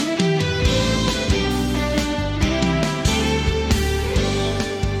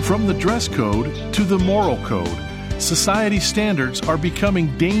From the dress code to the moral code, society standards are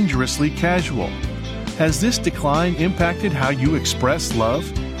becoming dangerously casual. Has this decline impacted how you express love?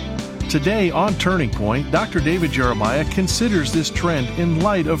 Today on Turning Point, Dr. David Jeremiah considers this trend in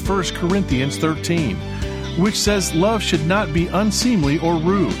light of 1 Corinthians 13, which says love should not be unseemly or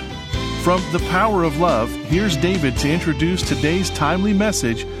rude. From The Power of Love, here's David to introduce today's timely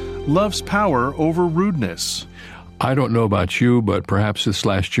message, Love's Power Over Rudeness. I don't know about you, but perhaps this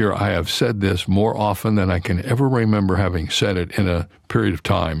last year I have said this more often than I can ever remember having said it in a period of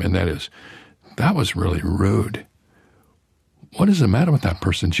time, and that is, that was really rude. What is the matter with that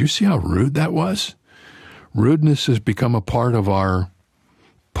person? Do you see how rude that was? Rudeness has become a part of our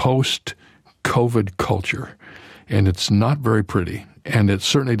post-COVID culture, and it's not very pretty, and it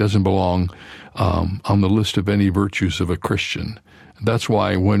certainly doesn't belong on the list of any virtues of a Christian. That's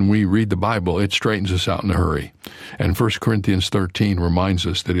why when we read the Bible, it straightens us out in a hurry. And 1 Corinthians 13 reminds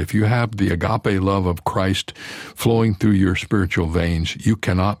us that if you have the agape love of Christ flowing through your spiritual veins, you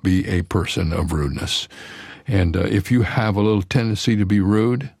cannot be a person of rudeness. And if you have a little tendency to be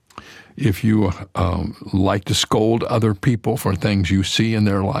rude, if you like to scold other people for things you see in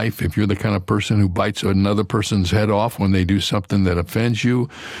their life, if you're the kind of person who bites another person's head off when they do something that offends you,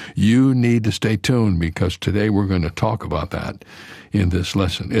 you need to stay tuned, because today we're going to talk about that in this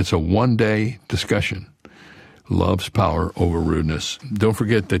lesson. It's a one-day discussion. Love's Power Over Rudeness. Don't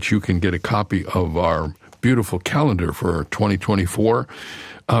forget that you can get a copy of our beautiful calendar for 2024.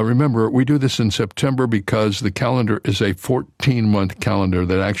 Remember, we do this in September because the calendar is a 14-month calendar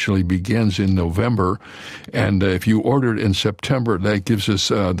that actually begins in November. And if you order it in September, that gives us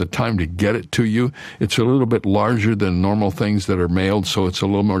the time to get it to you. It's a little bit larger than normal things that are mailed, so it's a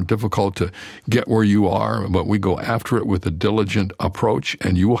little more difficult to get where you are. But we go after it with a diligent approach,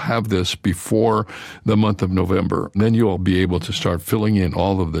 and you will have this before the month of November. Then you will be able to start filling in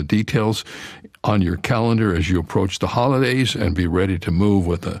all of the details on your calendar as you approach the holidays and be ready to move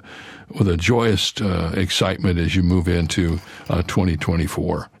with a joyous excitement as you move into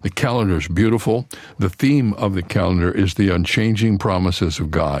 2024. The calendar is beautiful. The theme of the calendar is the unchanging promises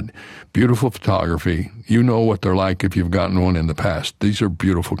of God. Beautiful photography. You know what they're like if you've gotten one in the past. These are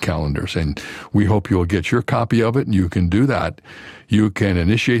beautiful calendars, and we hope you'll get your copy of it. You can do that. You can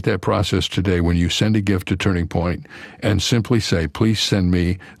initiate that process today when you send a gift to Turning Point and simply say, please send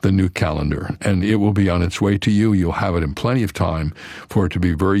me the new calendar, and it will be on its way to you. You'll have it in plenty of time for it to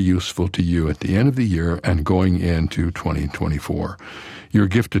be very useful to you at the end of the year and going into 2024. Your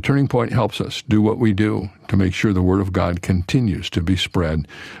gift to Turning Point helps us do what we do to make sure the Word of God continues to be spread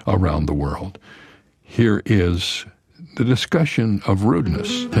around the world. Here is the discussion of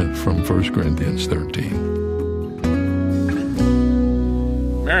rudeness from 1 Corinthians 13.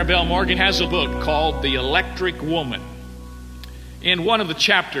 Maribel Morgan has a book called The Electric Woman. In one of the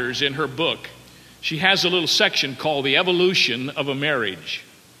chapters in her book, she has a little section called The Evolution of a Marriage.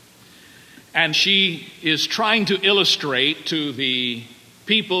 And she is trying to illustrate to the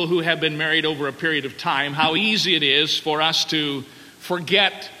people who have been married over a period of time how easy it is for us to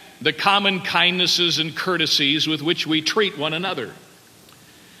forget the common kindnesses and courtesies with which we treat one another.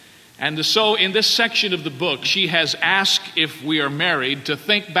 And so in this section of the book, she has asked, if we are married, to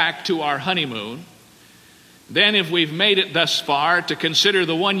think back to our honeymoon. Then, if we've made it thus far, to consider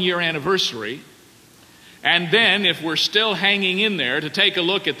the 1-year anniversary. And then, if we're still hanging in there, to take a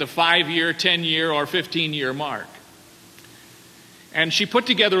look at the 5-year, 10-year, or 15-year mark. And she put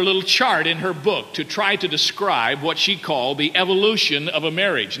together a little chart in her book to try to describe what she called the evolution of a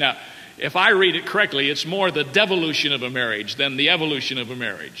marriage. Now, if I read it correctly, it's more the devolution of a marriage than the evolution of a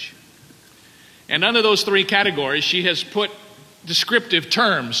marriage. And under those three categories, she has put descriptive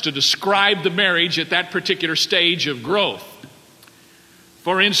terms to describe the marriage at that particular stage of growth.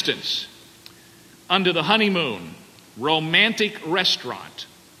 For instance, under the honeymoon, romantic restaurant.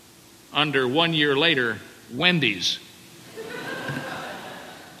 Under 1 year later, Wendy's.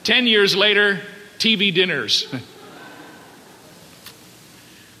 10 years later, TV dinners.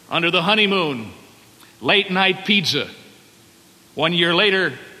 Under the honeymoon, late night pizza. 1 year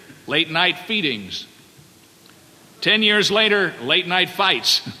later, late night feedings. 10 years later, late night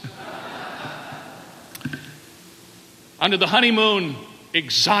fights. Under the honeymoon,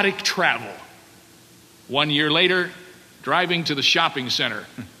 exotic travel. 1 year later, driving to the shopping center.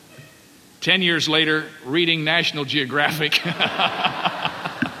 10 years later, reading National Geographic.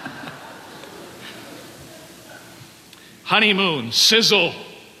 Honeymoon, sizzle.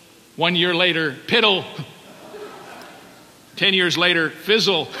 1 year later, piddle. 10 years later,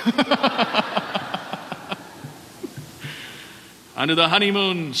 fizzle. Under the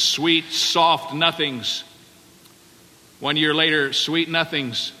honeymoon, sweet, soft nothings. 1 year later, sweet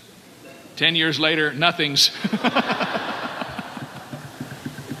nothings. 10 years later, nothing's.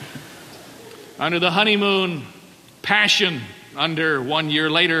 Under the honeymoon, passion. Under 1 year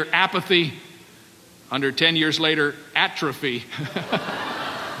later, apathy. Under 10 years later, atrophy.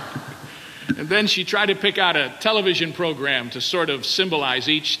 And then she tried to pick out a television program to sort of symbolize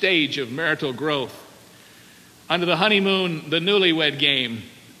each stage of marital growth. Under the honeymoon, the Newlywed Game.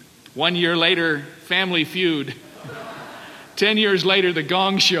 1 year later, Family Feud. 10 years later, The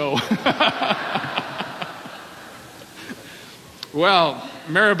Gong Show. Well,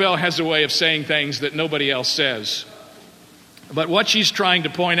 Maribel has a way of saying things that nobody else says. But what she's trying to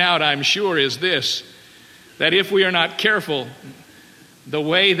point out, I'm sure, is this: that if we are not careful, the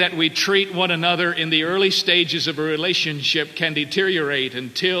way that we treat one another in the early stages of a relationship can deteriorate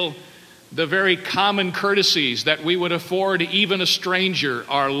until the very common courtesies that we would afford even a stranger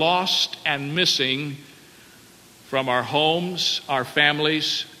are lost and missing from our homes, our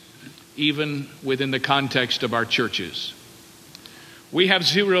families, even within the context of our churches. We have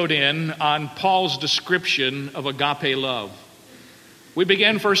zeroed in on Paul's description of agape love. We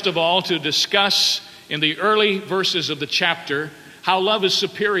began, first of all, to discuss in the early verses of the chapter how love is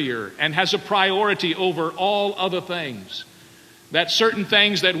superior and has a priority over all other things. That certain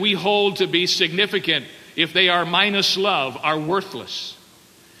things that we hold to be significant, if they are minus love, are worthless.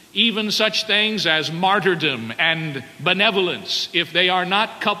 Even such things as martyrdom and benevolence, if they are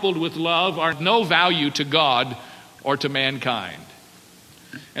not coupled with love, are of no value to God or to mankind.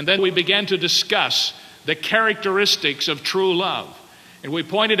 And then we began to discuss the characteristics of true love. And we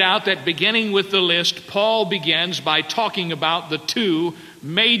pointed out that beginning with the list, Paul begins by talking about the two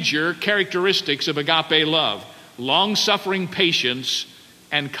major characteristics of agape love: long-suffering patience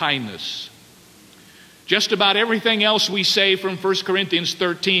and kindness. Just about everything else we say from 1 Corinthians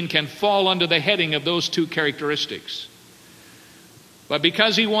 13 can fall under the heading of those two characteristics. But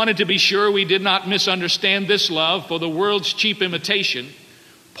because he wanted to be sure we did not misunderstand this love for the world's cheap imitation,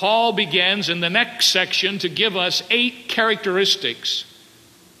 Paul begins in the next section to give us 8 characteristics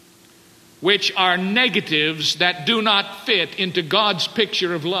which are negatives that do not fit into God's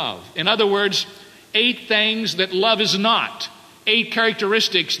picture of love. In other words, 8 things that love is not. 8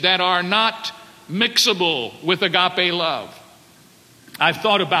 characteristics that are not mixable with agape love. I've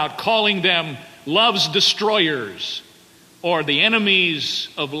thought about calling them love's destroyers or the enemies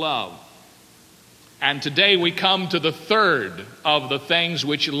of love. And today we come to the third of the things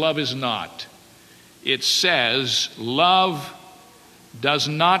which love is not. It says, love does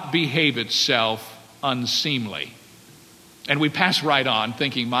not behave itself unseemly. And we pass right on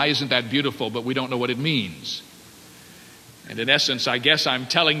thinking, my, isn't that beautiful, but we don't know what it means. And in essence, I guess I'm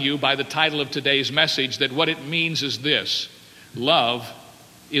telling you by the title of today's message that what it means is this: love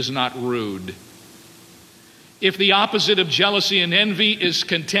is not rude. If the opposite of jealousy and envy is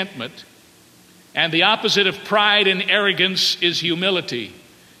contentment, and the opposite of pride and arrogance is humility,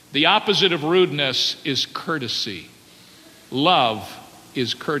 the opposite of rudeness is courtesy. Love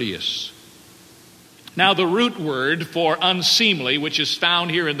is courteous. Now, the root word for unseemly, which is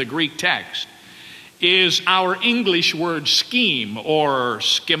found here in the Greek text, is our English word scheme or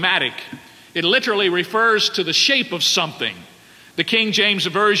schematic. It literally refers to the shape of something. The King James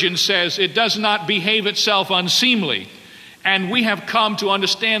Version says it does not behave itself unseemly. And we have come to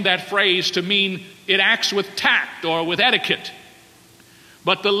understand that phrase to mean it acts with tact or with etiquette.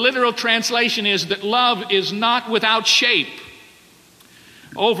 But the literal translation is that love is not without shape.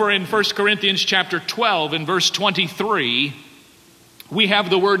 Over in 1 Corinthians chapter 12 in verse 23, we have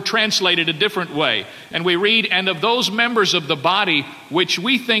the word translated a different way. And we read, and of those members of the body which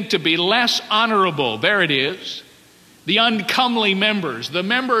we think to be less honorable, there it is, the uncomely members, the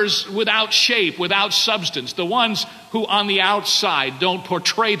members without shape, without substance, the ones who on the outside don't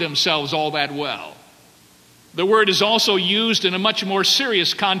portray themselves all that well. The word is also used in a much more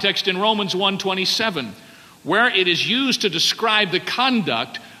serious context in Romans 1:27, where it is used to describe the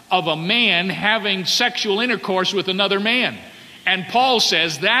conduct of a man having sexual intercourse with another man. And Paul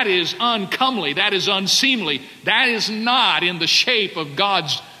says that is uncomely, that is unseemly, that is not in the shape of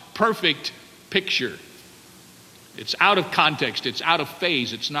God's perfect picture. It's out of context, it's out of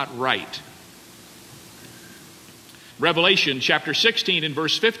phase, it's not right. Revelation chapter 16 and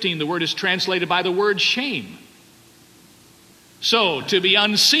verse 15, the word is translated by the word shame. So, to be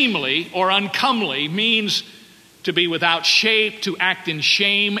unseemly or uncomely means to be without shape, to act in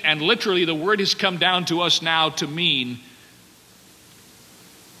shame, and literally the word has come down to us now to mean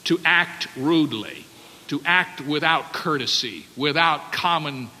to act rudely, to act without courtesy, without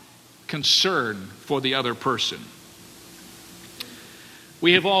common concern for the other person.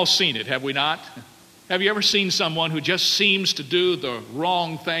 We have all seen it, have we not? Have you ever seen someone who just seems to do the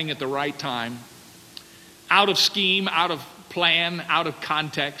wrong thing at the right time? Out of scheme, out of plan, out of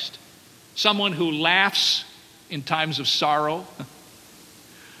context. Someone who laughs in times of sorrow.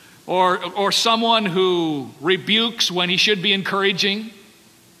 Or someone who rebukes when he should be encouraging.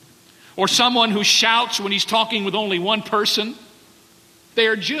 Or someone who shouts when he's talking with only one person. They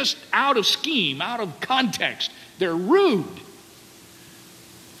are just out of scheme, out of context. They're rude.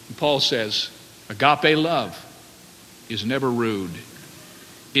 And Paul says, agape love is never rude.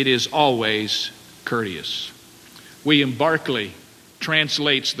 It is always courteous. William Barclay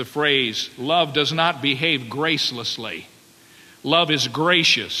translates the phrase, love does not behave gracelessly. Love is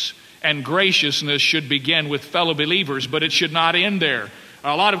gracious, and graciousness should begin with fellow believers, but it should not end there.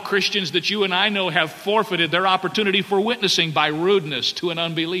 A lot of Christians that you and I know have forfeited their opportunity for witnessing by rudeness to an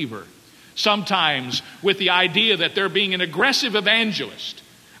unbeliever. Sometimes with the idea that they're being an aggressive evangelist.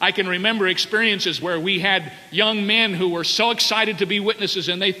 I can remember experiences where we had young men who were so excited to be witnesses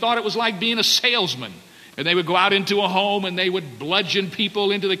and they thought it was like being a salesman. And they would go out into a home and they would bludgeon people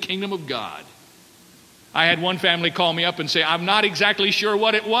into the kingdom of God. I had one family call me up and say, I'm not exactly sure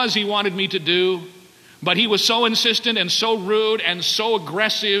what it was he wanted me to do, but he was so insistent and so rude and so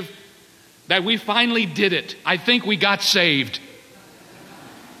aggressive that we finally did it. I think we got saved.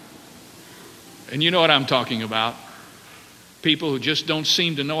 And you know what I'm talking about. People who just don't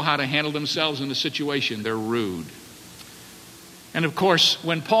seem to know how to handle themselves in the situation. They're rude. And of course,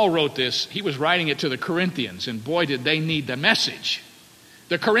 when Paul wrote this, he was writing it to the Corinthians, and boy, did they need the message.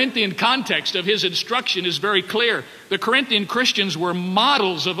 The Corinthian context of his instruction is very clear. The Corinthian Christians were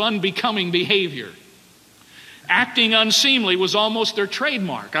models of unbecoming behavior. Acting unseemly was almost their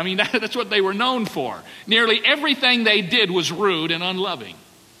trademark. I mean, that's what they were known for. Nearly everything they did was rude and unloving.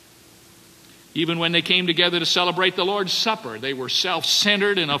 Even when they came together to celebrate the Lord's Supper, they were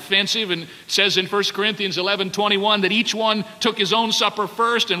self-centered and offensive. And it says in 1 Corinthians 11:21 that each one took his own supper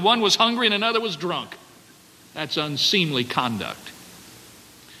first, and one was hungry and another was drunk. That's unseemly conduct.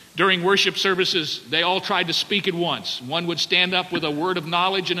 During worship services, they all tried to speak at once. One would stand up with a word of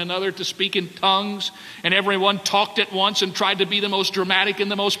knowledge and another to speak in tongues. And everyone talked at once and tried to be the most dramatic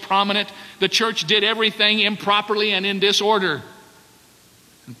and the most prominent. The church did everything improperly and in disorder.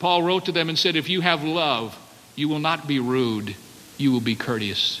 And Paul wrote to them and said, if you have love, you will not be rude, you will be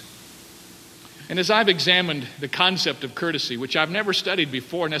courteous. And as I've examined the concept of courtesy, which I've never studied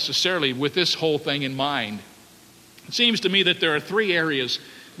before necessarily with this whole thing in mind, it seems to me that there are three areas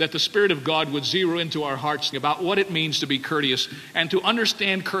that the Spirit of God would zero into our hearts about what it means to be courteous and to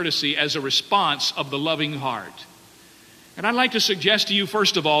understand courtesy as a response of the loving heart. And I'd like to suggest to you,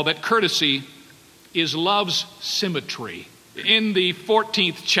 first of all, that courtesy is love's symmetry. In the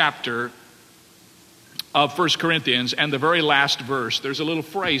 14th chapter of 1 Corinthians and the very last verse, there's a little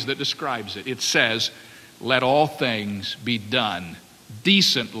phrase that describes it. It says, let all things be done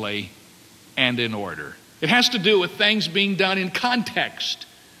decently and in order. It has to do with things being done in context,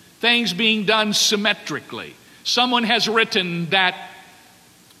 things being done symmetrically. Someone has written that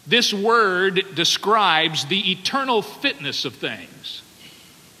this word describes the eternal fitness of things.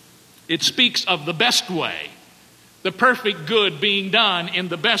 It speaks of the best way. The perfect good being done in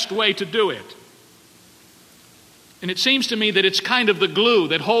the best way to do it. And it seems to me that it's kind of the glue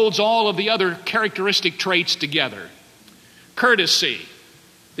that holds all of the other characteristic traits together. Courtesy,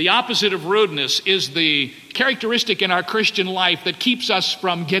 the opposite of rudeness, is the characteristic in our Christian life that keeps us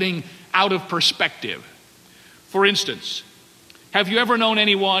from getting out of perspective. For instance, have you ever known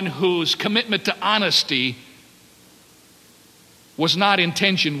anyone whose commitment to honesty was not in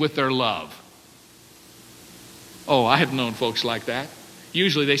tension with their love? Oh, I have known folks like that.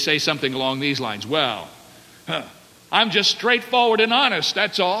 Usually they say something along these lines. Well, I'm just straightforward and honest,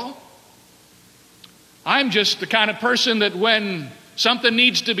 that's all. I'm just the kind of person that when something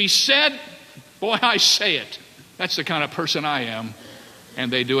needs to be said, boy, I say it. That's the kind of person I am.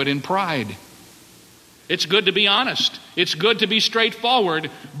 And they do it in pride. It's good to be honest. It's good to be straightforward.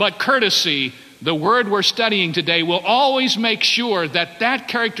 But courtesy, the word we're studying today, will always make sure that that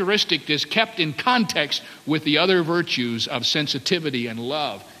characteristic is kept in context with the other virtues of sensitivity and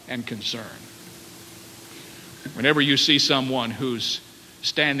love and concern. Whenever you see someone who's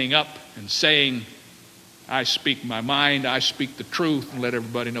standing up and saying, I speak my mind, I speak the truth, and let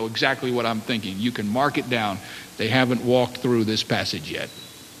everybody know exactly what I'm thinking, you can mark it down. They haven't walked through this passage yet.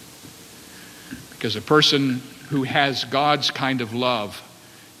 Because a person who has God's kind of love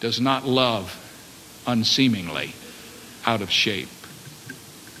does not love unseemingly, out of shape.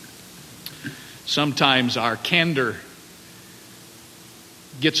 Sometimes our candor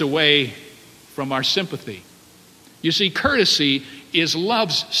gets away from our sympathy. You see, courtesy is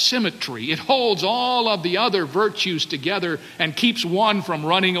love's symmetry. It holds all of the other virtues together and keeps one from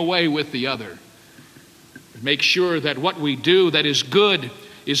running away with the other. Make sure that what we do that is good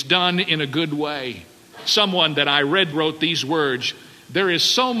is done in a good way. Someone that I read wrote these words: there is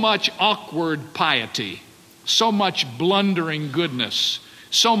so much awkward piety, so much blundering goodness,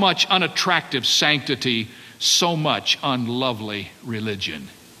 so much unattractive sanctity, so much unlovely religion.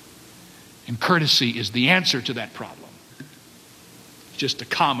 And courtesy is the answer to that problem. It's just a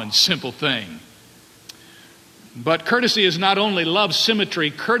common, simple thing. But courtesy is not only love's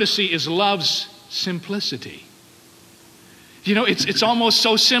symmetry, courtesy is love's simplicity. You know, it's almost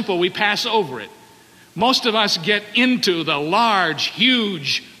so simple we pass over it. Most of us get into the large,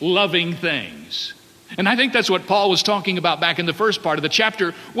 huge, loving things. And I think that's what Paul was talking about back in the first part of the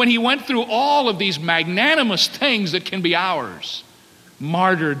chapter when he went through all of these magnanimous things that can be ours.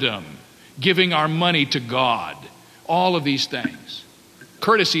 Martyrdom, giving our money to God, all of these things.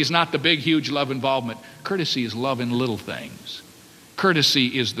 Courtesy is not the big, huge love involvement. Courtesy is love in little things.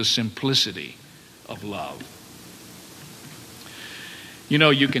 Courtesy is the simplicity of love. You know,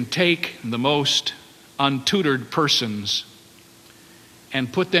 you can take the most untutored persons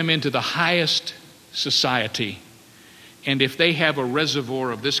and put them into the highest society, and if they have a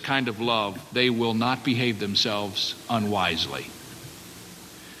reservoir of this kind of love, they will not behave themselves unwisely.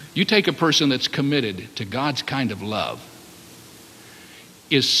 You take a person that's committed to God's kind of love,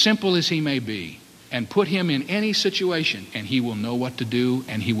 as simple as he may be, and put him in any situation, and he will know what to do,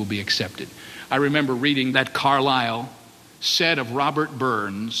 and he will be accepted. I remember reading that Carlyle said of Robert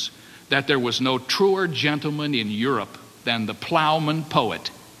Burns that there was no truer gentleman in Europe than the plowman poet.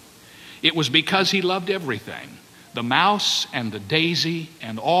 It was because he loved everything, the mouse and the daisy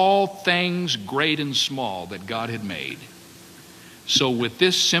and all things great and small that God had made. So with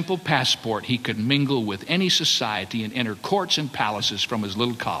this simple passport, he could mingle with any society and enter courts and palaces from his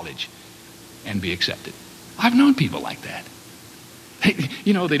little college and be accepted. I've known people like that.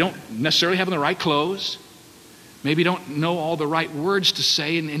 They don't necessarily have the right clothes, maybe don't know all the right words to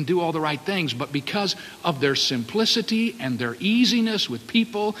say and do all the right things, but because of their simplicity and their easiness with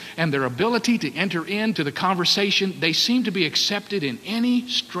people and their ability to enter into the conversation, they seem to be accepted in any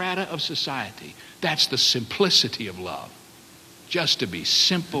strata of society. That's the simplicity of love. Just to be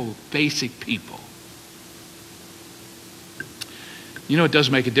simple, basic people. You know, it does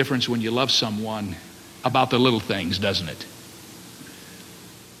make a difference when you love someone about the little things, doesn't it?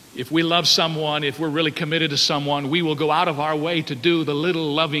 If we love someone, if we're really committed to someone, we will go out of our way to do the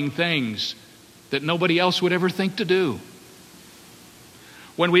little loving things that nobody else would ever think to do.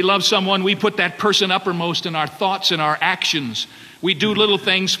 When we love someone, we put that person uppermost in our thoughts and our actions. We do little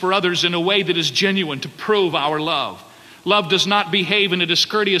things for others in a way that is genuine to prove our love. Love does not behave in a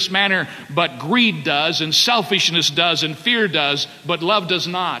discourteous manner, but greed does, and selfishness does, and fear does, but love does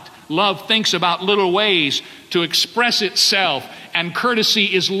not. Love thinks about little ways to express itself, and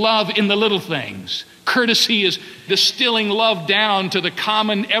courtesy is love in the little things. Courtesy is distilling love down to the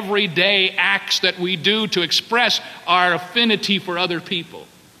common everyday acts that we do to express our affinity for other people.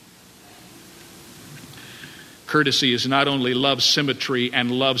 Courtesy is not only love's symmetry and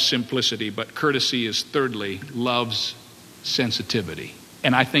love's simplicity, but courtesy is thirdly love's sensitivity.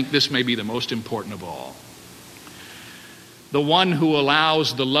 And I think this may be the most important of all. The one who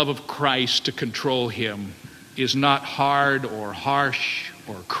allows the love of Christ to control him is not hard or harsh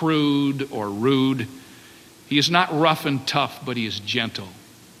or crude or rude. He is not rough and tough, but he is gentle.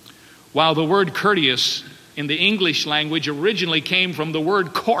 While the word courteous in the English language originally came from the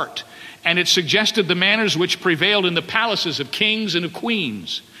word court, and it suggested the manners which prevailed in the palaces of kings and of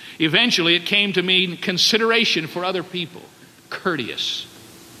queens. Eventually it came to mean consideration for other people. Courteous.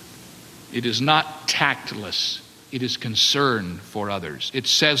 It is not tactless. It is concern for others. It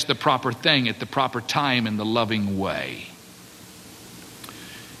says the proper thing at the proper time in the loving way.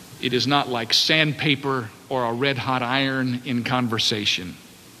 It is not like sandpaper or a red-hot iron in conversation.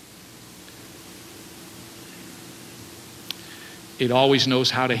 It always knows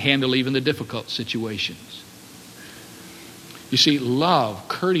how to handle even the difficult situations. You see, love,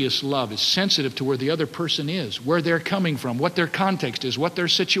 courteous love, is sensitive to where the other person is, where they're coming from, what their context is, what their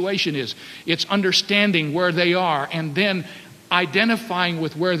situation is. It's understanding where they are and then identifying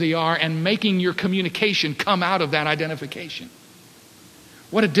with where they are and making your communication come out of that identification.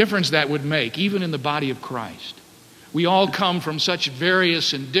 What a difference that would make, even in the body of Christ. We all come from such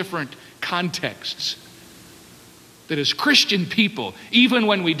various and different contexts that as Christian people, even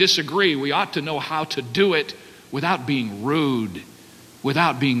when we disagree, we ought to know how to do it without being rude,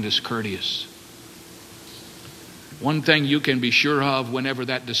 without being discourteous. One thing you can be sure of whenever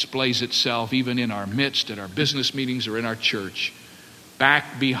that displays itself, even in our midst, at our business meetings or in our church,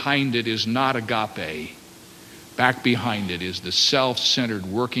 back behind it is not agape. Back behind it is the self-centered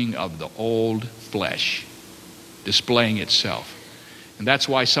working of the old flesh displaying itself. And that's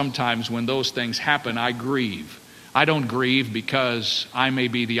why sometimes when those things happen, I grieve. I don't grieve because I may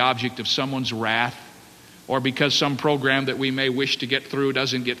be the object of someone's wrath or because some program that we may wish to get through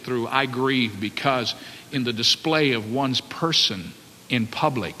doesn't get through. I grieve because in the display of one's person in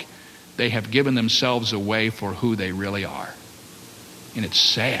public, they have given themselves away for who they really are. And it's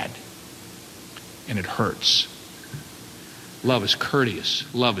sad. And it hurts. Love is courteous.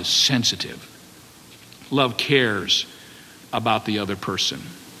 Love is sensitive. Love cares about the other person.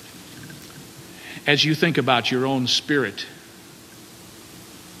 As you think about your own spirit,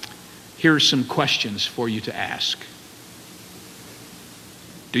 here are some questions for you to ask.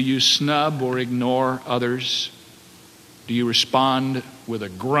 Do you snub or ignore others? Do you respond with a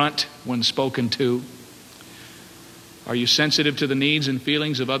grunt when spoken to? Are you sensitive to the needs and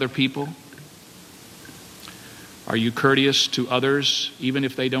feelings of other people? Are you courteous to others, even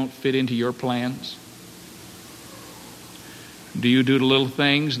if they don't fit into your plans? Do you do the little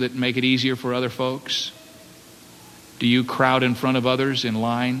things that make it easier for other folks? Do you crowd in front of others in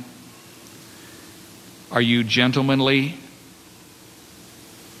line? Are you gentlemanly?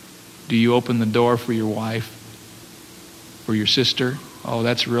 Do you open the door for your wife? For your sister? Oh,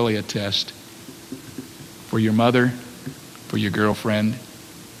 that's really a test. For your mother? For your girlfriend?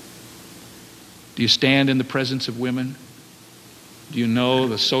 Do you stand in the presence of women? Do you know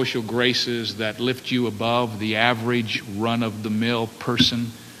the social graces that lift you above the average run-of-the-mill person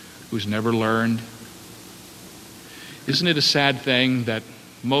who's never learned? Isn't it a sad thing that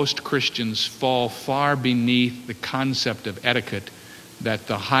most Christians fall far beneath the concept of etiquette that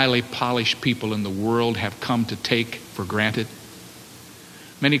the highly polished people in the world have come to take for granted?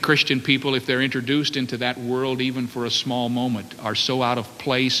 Many Christian people, if they're introduced into that world even for a small moment, are so out of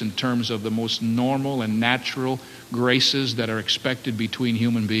place in terms of the most normal and natural graces that are expected between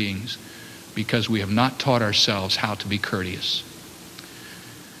human beings because we have not taught ourselves how to be courteous.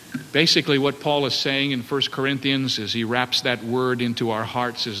 Basically, what Paul is saying in 1 Corinthians as he wraps that word into our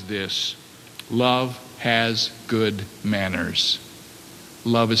hearts is this: love has good manners.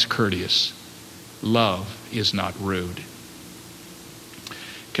 Love is courteous. Love is not rude.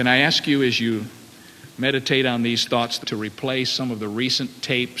 Can I ask you, as you meditate on these thoughts, to replay some of the recent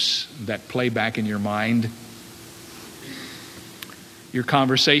tapes that play back in your mind? Your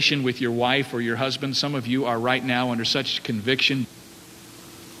conversation with your wife or your husband. Some of you are right now under such conviction.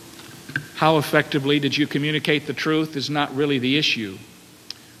 How effectively did you communicate the truth is not really the issue.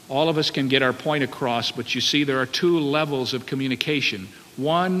 All of us can get our point across, but you see there are two levels of communication.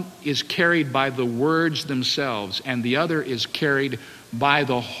 One is carried by the words themselves, and the other is carried by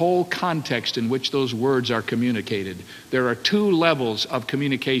the whole context in which those words are communicated. There are two levels of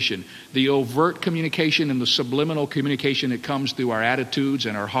communication: the overt communication and the subliminal communication that comes through our attitudes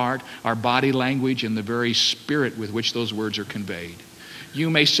and our heart, our body language, and the very spirit with which those words are conveyed. You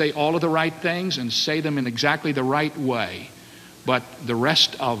may say all of the right things and say them in exactly the right way, but the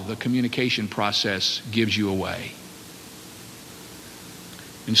rest of the communication process gives you away.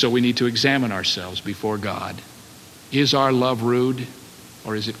 And so we need to examine ourselves before God. Is our love rude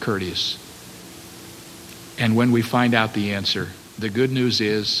or is it courteous? And when we find out the answer, the good news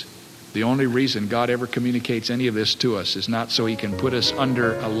is the only reason God ever communicates any of this to us is not so he can put us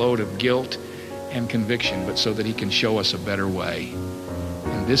under a load of guilt and conviction, but so that he can show us a better way.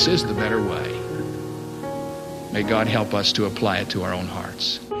 And this is the better way. May God help us to apply it to our own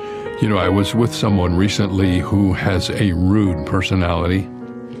hearts. You know, I was with someone recently who has a rude personality.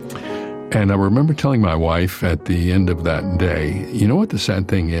 And I remember telling my wife at the end of that day, you know what the sad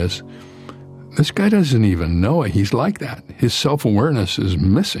thing is? This guy doesn't even know it. He's like that. His self-awareness is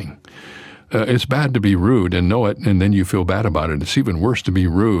missing. It's bad to be rude and know it, and then you feel bad about it. It's even worse to be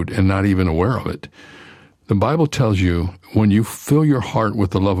rude and not even aware of it. The Bible tells you when you fill your heart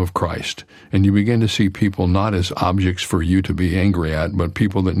with the love of Christ and you begin to see people not as objects for you to be angry at, but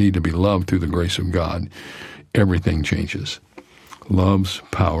people that need to be loved through the grace of God, everything changes. Love's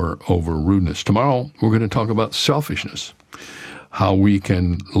power over rudeness. Tomorrow, we're going to talk about selfishness, how we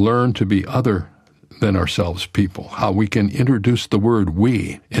can learn to be other than ourselves people, how we can introduce the word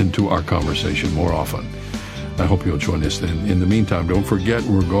we into our conversation more often. I hope you'll join us then. In the meantime, don't forget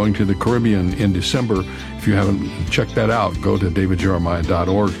we're going to the Caribbean in December. If you haven't checked that out, go to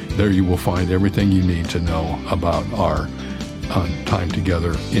davidjeremiah.org. There you will find everything you need to know about our time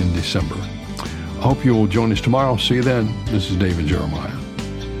together in December. I hope you will join us tomorrow. See you then. This is David Jeremiah.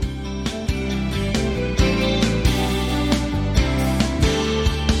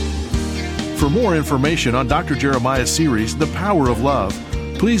 For more information on Dr. Jeremiah's series, The Power of Love,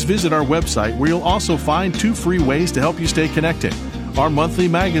 please visit our website where you'll also find 2 free ways to help you stay connected: our monthly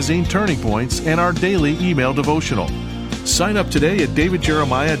magazine, Turning Points, and our daily email devotional. Sign up today at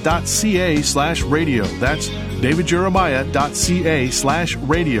davidjeremiah.ca/radio. That's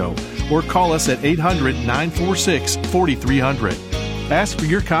davidjeremiah.ca/radio. Or call us at 800-946-4300. Ask for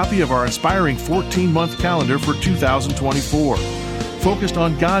your copy of our inspiring 14-month calendar for 2024. Focused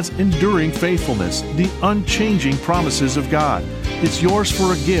on God's enduring faithfulness, the unchanging promises of God. It's yours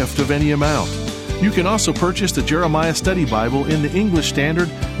for a gift of any amount. You can also purchase the Jeremiah Study Bible in the English Standard,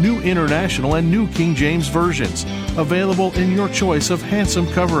 New International, and New King James versions, available in your choice of handsome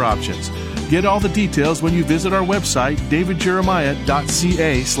cover options. Get all the details when you visit our website,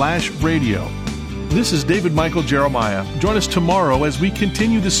 davidjeremiah.ca/radio. This is David Michael Jeremiah. Join us tomorrow as we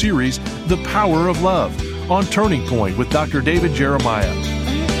continue the series, The Power of Love, on Turning Point with Dr. David Jeremiah.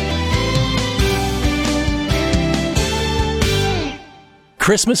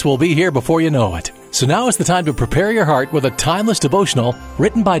 Christmas will be here before you know it. So now is the time to prepare your heart with a timeless devotional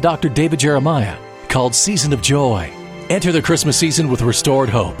written by Dr. David Jeremiah called Season of Joy. Enter the Christmas season with restored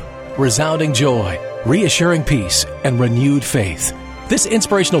hope, resounding joy, reassuring peace, and renewed faith. This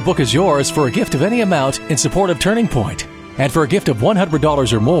inspirational book is yours for a gift of any amount in support of Turning Point. And for a gift of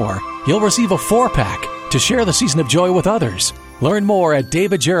 $100 or more, you'll receive a 4-pack to share the season of joy with others. Learn more at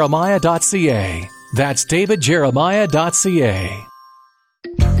davidjeremiah.ca. That's davidjeremiah.ca.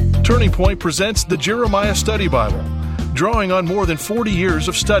 Turning Point presents the Jeremiah Study Bible, drawing on more than 40 years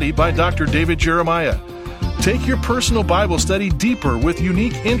of study by Dr. David Jeremiah. Take your personal Bible study deeper with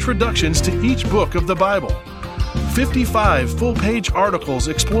unique introductions to each book of the Bible. 55 full-page articles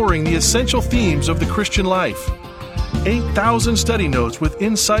exploring the essential themes of the Christian life. 8,000 study notes with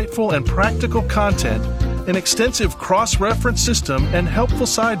insightful and practical content, an extensive cross-reference system, and helpful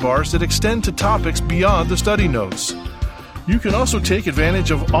sidebars that extend to topics beyond the study notes. You can also take advantage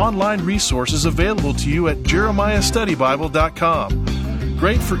of online resources available to you at jeremiahstudybible.com.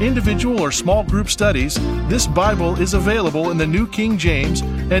 Great for individual or small group studies, this Bible is available in the New King James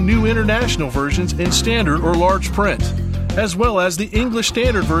and New International versions in standard or large print, as well as the English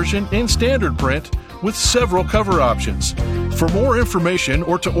Standard Version in standard print with several cover options. For more information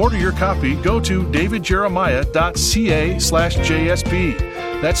or to order your copy, go to davidjeremiah.ca/JSB.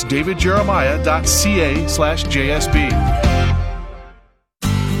 That's davidjeremiah.ca/JSB.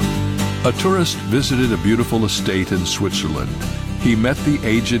 A tourist visited a beautiful estate in Switzerland. He met the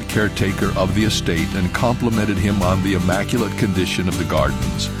aged caretaker of the estate and complimented him on the immaculate condition of the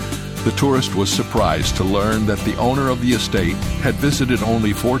gardens. The tourist was surprised to learn that the owner of the estate had visited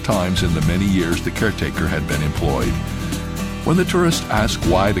only 4 times in the many years the caretaker had been employed. When the tourist asked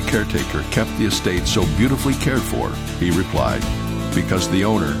why the caretaker kept the estate so beautifully cared for, he replied, "Because the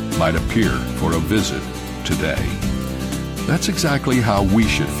owner might appear for a visit today." That's exactly how we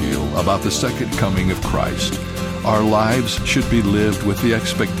should feel about the second coming of Christ. Our lives should be lived with the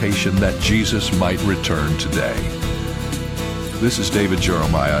expectation that Jesus might return today. This is David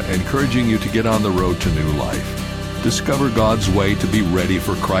Jeremiah encouraging you to get on the road to new life. Discover God's way to be ready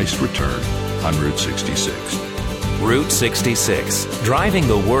for Christ's return on Route 66. Route 66, driving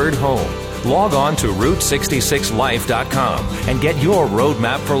the word home. Log on to Route66Life.com and get your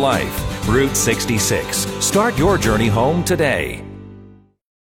roadmap for life. Route 66. Start your journey home today.